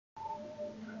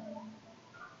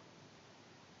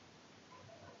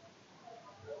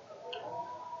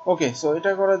ওকে, so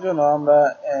এটা করার জন্য আমরা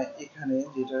এখানে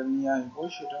যেটা নিয়ে আসবো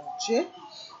সেটা হচ্ছে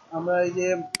আমরা এই যে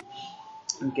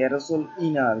ক্যারোসেল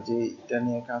ইনার যে এটা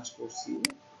নিয়ে কাজ করছি,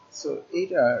 সো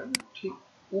এইটার ঠিক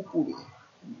উপরে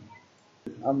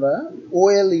আমরা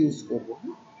ওএল ইউজ করব।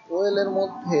 ওএল এর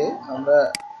মধ্যে আমরা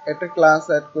একটা ক্লাস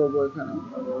অ্যাড করব এখানে।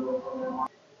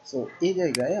 সো এই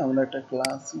জায়গায় আমরা একটা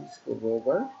ক্লাস ইউজ করব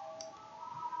এবার,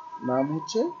 নাম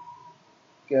হচ্ছে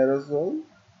ক্যারোসেল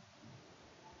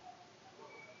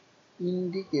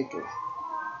ইন্ডিকেটর,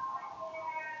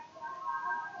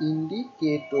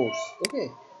 ইন্ডিকেটরস। ওকে,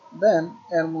 দেন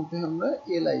এর মধ্যে আমরা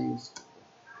এলআই ইউজ করব।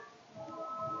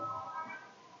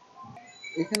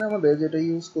 এখানে আমাদের যেটা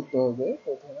ইউজ করতে হবে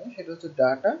প্রথমে সেটা হচ্ছে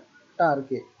ডাটা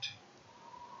টার্গেট।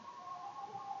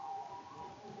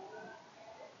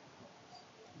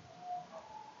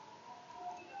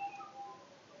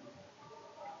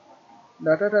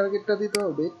 ডাটা টার্গেটটা দিতে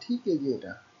হবে ঠিক এই যে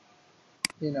এটা,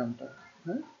 এই নামটা।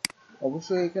 হ্যাঁ,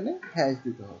 অবশ্যই এখানে হ্যাশ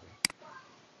দিতে হবে।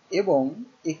 এবং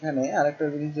এখানে আরেকটা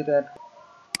জিনিস যেটা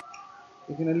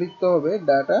এখানে লিখতে হবে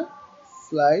ডাটা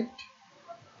স্লাইড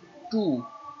 2।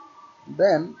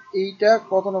 দেন এইটা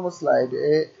কত নম্বর স্লাইড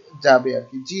এ যাবে আর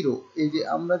কি, 0। এই যে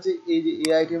আমরা যে এই যে এই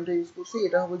আইটেমটা ইউজ করছি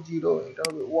এটা হবে 0, এটা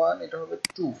হবে 1, এটা হবে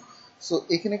 2। সো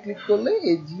এখানে ক্লিক করলে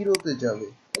এই 0-তে যাবে।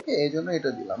 ওকে, এই জন্য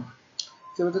এটা দিলাম।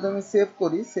 সেটা যদি আমি সেভ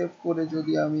করি, সেভ করে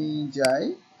যদি আমি যাই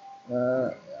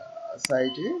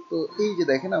সাইটে, তো এই যে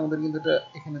দেখেন আমাদের কিন্তু এটা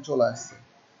এখানে চলে আসছে,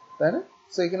 তাই না?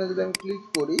 সো এখানে যদি আমি ক্লিক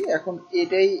করি, এখন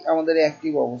এটাই আমাদের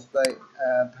অ্যাক্টিভ অবস্থায়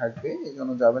থাকবে, এই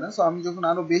জন্য যাবে না। সো আমি যখন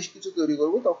আরো বেশ কিছু তৈরি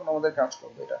করব তখন আমাদের কাজ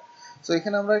করবে এটা। সো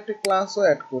এখানে আমরা একটা ক্লাসও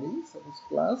অ্যাড করি। সাপোজ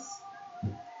ক্লাস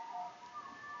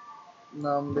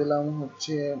নাম দিলাম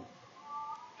হচ্ছে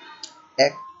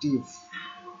অ্যাক্টিভ,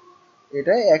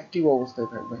 এটা অ্যাক্টিভ অবস্থায়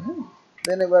থাকবে। হ্যাঁ,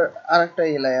 দেন এবার আরেকটা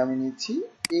এলআই আমি নিচ্ছি।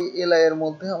 এই এলআই এর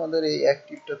মধ্যে আমাদের এই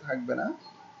অ্যাক্টিভটা থাকবে না,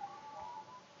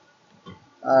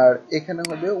 আর এখানে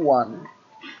হবে 1,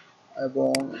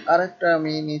 এবং আরেকটা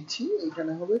আমি নিচ্ছি,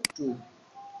 এখানে হবে 2।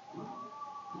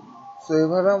 সো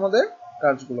এভাবে আমাদের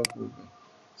কাজগুলো করবে।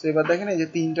 সো এবার দেখেন এই যে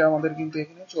 3টা আমাদের কিন্তু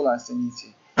এখানে চলে আসছে নিচে।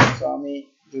 সো আমি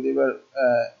যদি এবার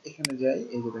এখানে যাই,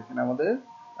 এই যে দেখেন আমাদের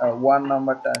 1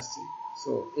 নাম্বারটা আসছে।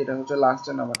 সো এটা হচ্ছে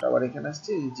লাস্টের নাম্বারটা, আবার এখানে আসছে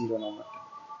এই 0 নাম্বারটা,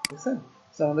 বুঝছেন?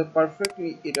 সো আমাদের পারফেক্টলি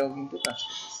এটাও কিন্তু কাজ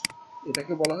করতেছে।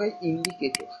 এটাকে বলা হয়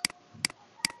ইন্ডিকেটর।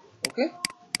 ওকে,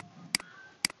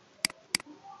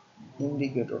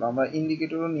 ইন্ডিকেটর আমরা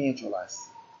ইন্ডিকেটরও নিয়ে চলে আসছি,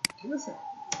 ঠিক আছে?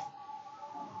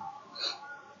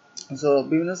 সো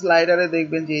বিভিন্ন স্লাইডারে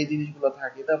দেখবেন যে এই জিনিসগুলো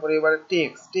থাকে। তারপরে এবারে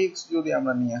টেক্সট যদি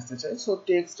আমরা নিয়ে আসতে চাই, সো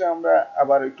টেক্সটটা আমরা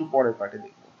আবার একটু পরের পার্টে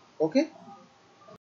দেখব। ওকে।